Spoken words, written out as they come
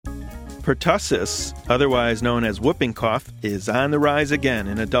Pertussis, otherwise known as whooping cough, is on the rise again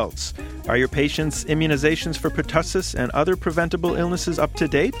in adults. Are your patients' immunizations for pertussis and other preventable illnesses up to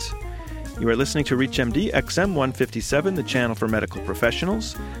date? You are listening to ReachMD XM 157, the channel for medical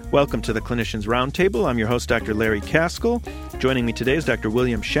professionals. Welcome to the Clinicians Roundtable. I'm your host, Dr. Larry Kaskel. Joining me today is Dr.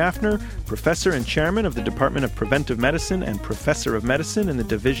 William Schaffner, professor and chairman of the Department of Preventive Medicine and professor of medicine in the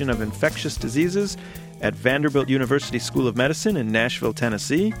Division of Infectious Diseases at Vanderbilt University School of Medicine in Nashville,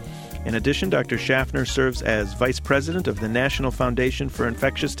 Tennessee. In addition, Dr. Schaffner serves as vice president of the National Foundation for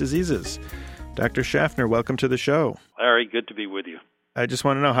Infectious Diseases. Dr. Schaffner, welcome to the show. Larry, good to be with you. I just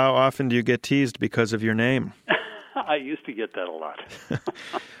want to know, how often do you get teased because of your name? I used to get that a lot.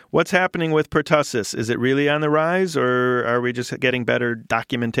 What's happening with pertussis? Is it really on the rise, or are we just getting better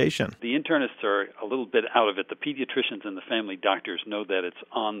documentation? The internists are a little bit out of it. The pediatricians and the family doctors know that it's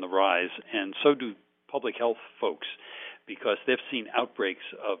on the rise, and so do public health folks, because they've seen outbreaks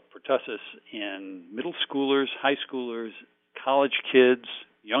of pertussis in middle schoolers, high schoolers, college kids,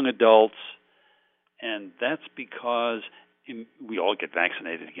 young adults, and that's because we all get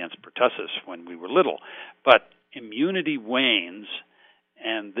vaccinated against pertussis when we were little. But immunity wanes,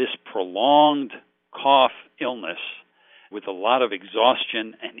 and this prolonged cough illness with a lot of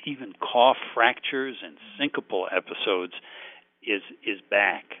exhaustion and even cough fractures and syncopal episodes is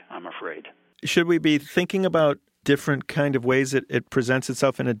back, I'm afraid. Should we be thinking about different kind of ways it presents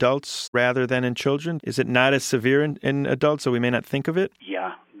itself in adults rather than in children? Is it not as severe in adults, so we may not think of it?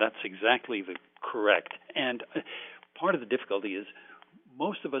 Yeah, that's exactly correct. And part of the difficulty is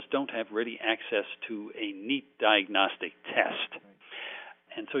most of us don't have ready access to a neat diagnostic test.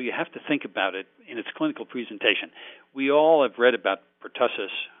 And so you have to think about it in its clinical presentation. We all have read about pertussis,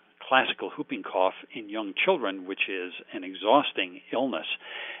 classical whooping cough in young children, which is an exhausting illness,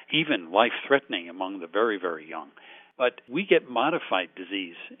 even life-threatening among the very, very young. But we get modified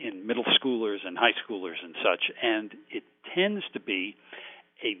disease in middle schoolers and high schoolers and such, and it tends to be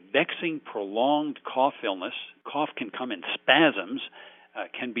a vexing, prolonged cough illness. Cough can come in spasms,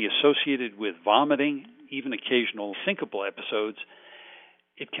 can be associated with vomiting, even occasional syncopal episodes.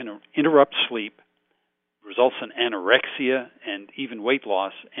 It can interrupt sleep, results in anorexia and even weight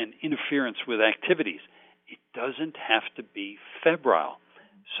loss and interference with activities. It doesn't have to be febrile.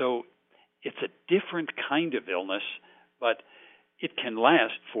 So it's a different kind of illness, but it can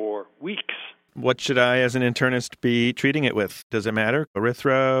last for weeks. What should I, as an internist, be treating it with? Does it matter?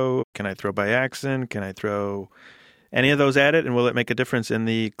 Erythro? Can I throw Biaxin? Can I throw any of those at it? And will it make a difference in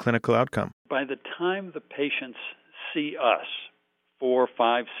the clinical outcome? By the time the patients see us 4,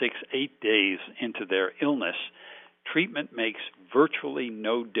 5, 6, 8 days into their illness, treatment makes virtually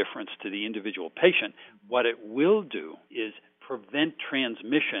no difference to the individual patient. What it will do is prevent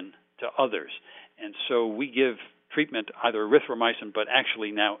transmission to others. And so we give treatment, either erythromycin, but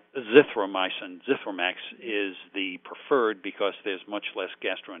actually now azithromycin. Zithromax is the preferred because there's much less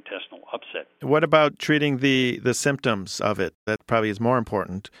gastrointestinal upset. What about treating the symptoms of it? That probably is more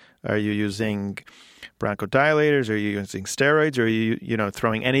important. Are you using bronchodilators? Are you using steroids? Or are you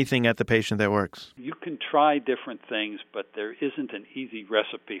throwing anything at the patient that works? You can try different things, but there isn't an easy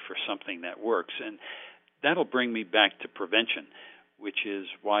recipe for something that works. And that'll bring me back to prevention, which is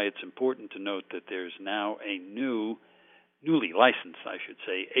why it's important to note that there's now a newly licensed, I should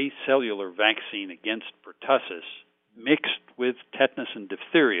say, acellular vaccine against pertussis mixed with tetanus and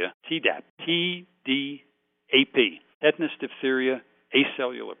diphtheria, Tdap, TDAP, tetanus, diphtheria,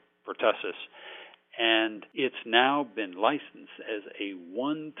 acellular pertussis. And it's now been licensed as a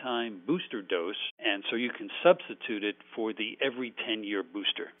one-time booster dose, and so you can substitute it for the every 10-year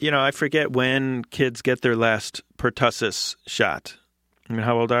booster. I forget when kids get their last pertussis shot.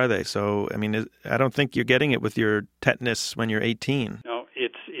 How old are they? So, I don't think you're getting it with your tetanus when you're 18. No,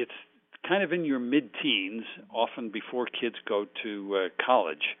 it's kind of in your mid-teens, often before kids go to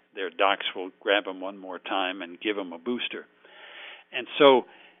college. Their docs will grab them one more time and give them a booster. And so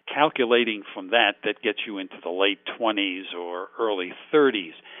calculating from that gets you into the late 20s or early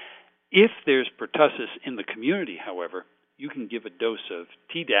 30s. If there's pertussis in the community, however, you can give a dose of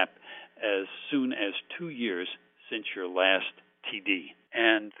Tdap as soon as 2 years since your last TD.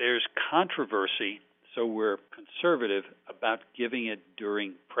 And there's controversy, so we're conservative about giving it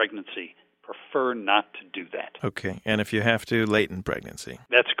during pregnancy. Prefer not to do that. Okay, and if you have to, late in pregnancy.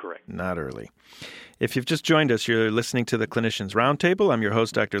 That's correct. Not early. If you've just joined us, you're listening to the Clinicians Roundtable. I'm your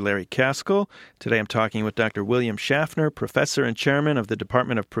host, Dr. Larry Kaskel. Today I'm talking with Dr. William Schaffner, professor and chairman of the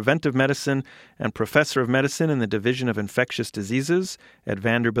Department of Preventive Medicine and professor of medicine in the Division of Infectious Diseases at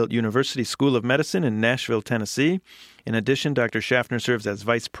Vanderbilt University School of Medicine in Nashville, Tennessee. In addition, Dr. Schaffner serves as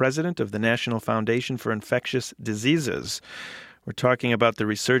vice president of the National Foundation for Infectious Diseases. We're talking about the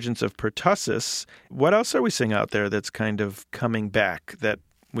resurgence of pertussis. What else are we seeing out there that's kind of coming back that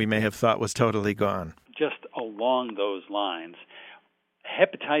we may have thought was totally gone? Just along those lines,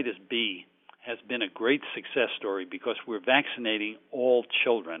 hepatitis B has been a great success story because we're vaccinating all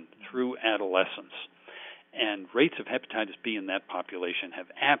children through adolescence. And rates of hepatitis B in that population have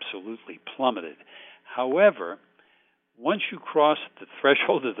absolutely plummeted. However, once you cross the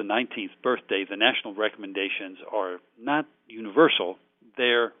threshold of the 19th birthday, the national recommendations are not universal.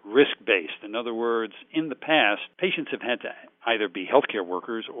 They're risk-based. In other words, in the past, patients have had to either be healthcare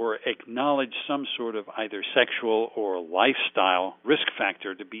workers or acknowledge some sort of either sexual or lifestyle risk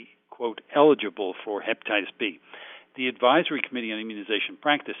factor to be, quote, eligible for hepatitis B. The Advisory Committee on Immunization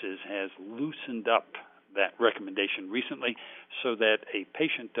Practices has loosened up that recommendation recently so that a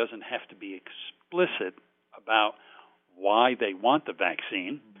patient doesn't have to be explicit about why they want the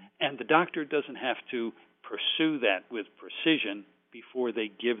vaccine, and the doctor doesn't have to pursue that with precision before they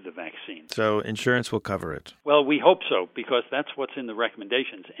give the vaccine. So insurance will cover it? Well, we hope so, because that's what's in the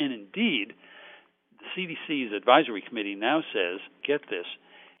recommendations. And indeed, the CDC's advisory committee now says, get this,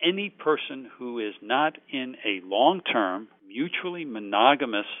 any person who is not in a long-term, mutually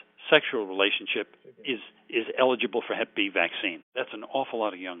monogamous sexual relationship is eligible for Hep B vaccine. That's an awful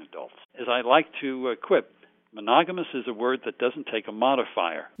lot of young adults. As I like to quip, monogamous is a word that doesn't take a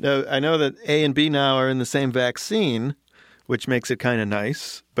modifier. Now, I know that A and B now are in the same vaccine, which makes it kind of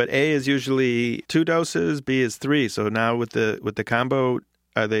nice. But A is usually 2 doses, B is 3. So now with the combo,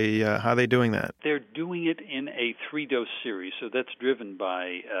 are they how are they doing that? They're doing it in a 3-dose series, so that's driven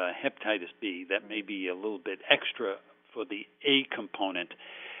by hepatitis B. That may be a little bit extra for the A component.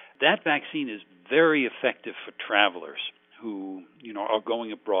 That vaccine is very effective for travelers who, are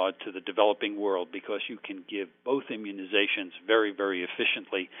going abroad to the developing world because you can give both immunizations very, very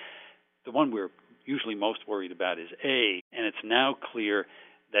efficiently. The one we're usually most worried about is A, and it's now clear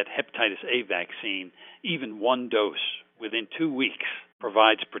that hepatitis A vaccine, even 1 dose within 2 weeks,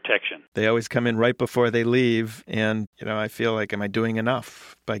 provides protection. They always come in right before they leave, and, I feel like, am I doing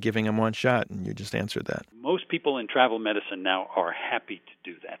enough by giving them 1 shot? And you just answered that. Most people in travel medicine now are happy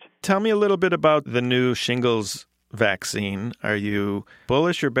to do that. Tell me a little bit about the new shingles vaccine. Are you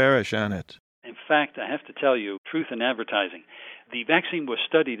bullish or bearish on it? In fact, I have to tell you, truth in advertising. The vaccine was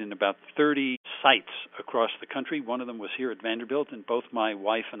studied in about 30 sites across the country. One of them was here at Vanderbilt, and both my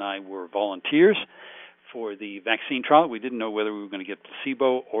wife and I were volunteers for the vaccine trial. We didn't know whether we were going to get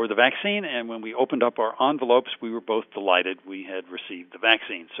placebo or the vaccine, and when we opened up our envelopes, we were both delighted we had received the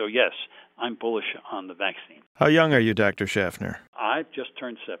vaccine. So yes, I'm bullish on the vaccine. How young are you, Dr. Schaffner? I've just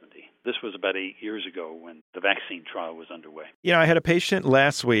turned 70. This was about 8 years ago when the vaccine trial was underway. I had a patient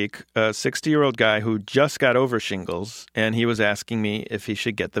last week, a 60-year-old guy who just got over shingles, and he was asking me if he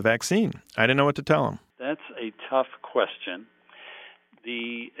should get the vaccine. I didn't know what to tell him. That's a tough question.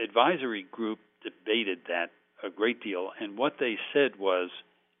 The advisory group debated that a great deal, and what they said was,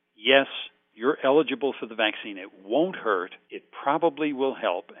 yes, you're eligible for the vaccine. It won't hurt. It probably will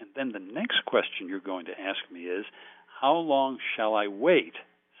help. And then the next question you're going to ask me is, how long shall I wait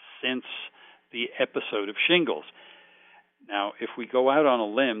since the episode of shingles? Now, if we go out on a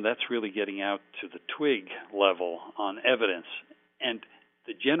limb, that's really getting out to the twig level on evidence. And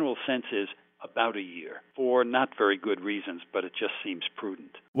the general sense is about a year, for not very good reasons, but it just seems prudent.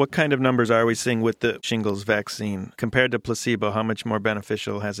 What kind of numbers are we seeing with the shingles vaccine? Compared to placebo, how much more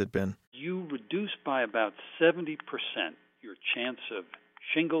beneficial has it been? You reduce by about 70% your chance of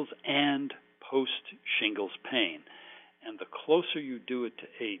shingles and post-shingles pain. And the closer you do it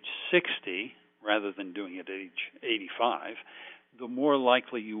to age 60, rather than doing it at age 85, the more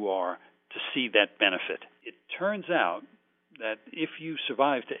likely you are to see that benefit. It turns out that if you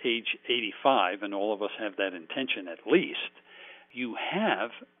survive to age 85, and all of us have that intention at least, you have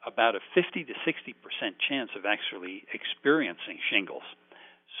about a 50 to 60% chance of actually experiencing shingles.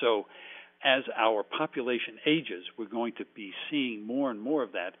 So as our population ages, we're going to be seeing more and more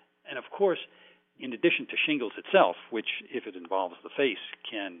of that. And of course, in addition to shingles itself, which, if it involves the face,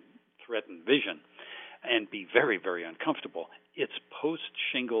 can threaten vision and be very, very uncomfortable, it's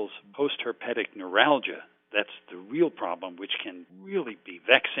post-shingles, post-herpetic neuralgia that's the real problem, which can really be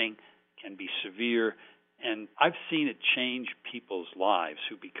vexing, can be severe, and I've seen it change people's lives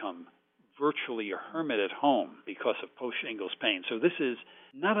who become virtually a hermit at home because of post-shingles pain. So this is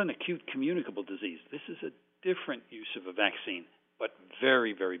not an acute communicable disease. This is a different use of a vaccine, but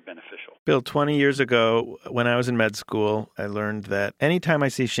very, very beneficial. Bill, 20 years ago, when I was in med school, I learned that anytime I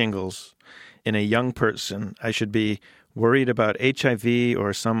see shingles in a young person, I should be worried about HIV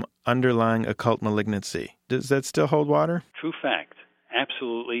or some underlying occult malignancy. Does that still hold water? True fact.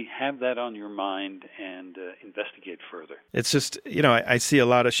 absolutely have that on your mind and investigate further. It's just, I see a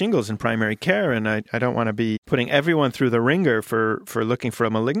lot of shingles in primary care, and I don't want to be putting everyone through the ringer for looking for a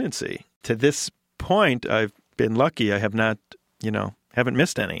malignancy. To this point, I've been lucky. I have not, haven't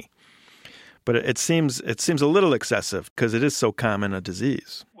missed any. But it seems a little excessive because it is so common a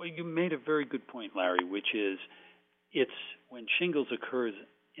disease. Well, you made a very good point, Larry, which is it's when shingles occurs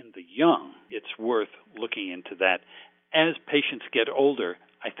in the young, it's worth looking into that. As patients get older,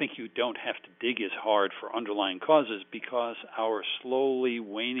 I think you don't have to dig as hard for underlying causes because our slowly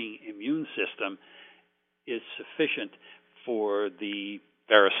waning immune system is sufficient for the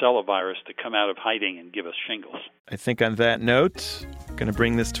varicella virus to come out of hiding and give us shingles. I think on that note, I'm going to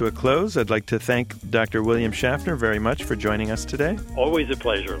bring this to a close. I'd like to thank Dr. William Schaffner very much for joining us today. Always a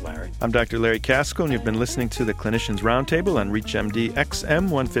pleasure, Larry. I'm Dr. Larry Kaskel, and you've been listening to the Clinicians Roundtable on ReachMD XM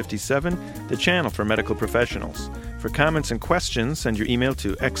 157, the channel for medical professionals. For comments and questions, send your email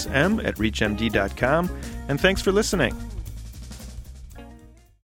to xm@reachmd.com, and thanks for listening.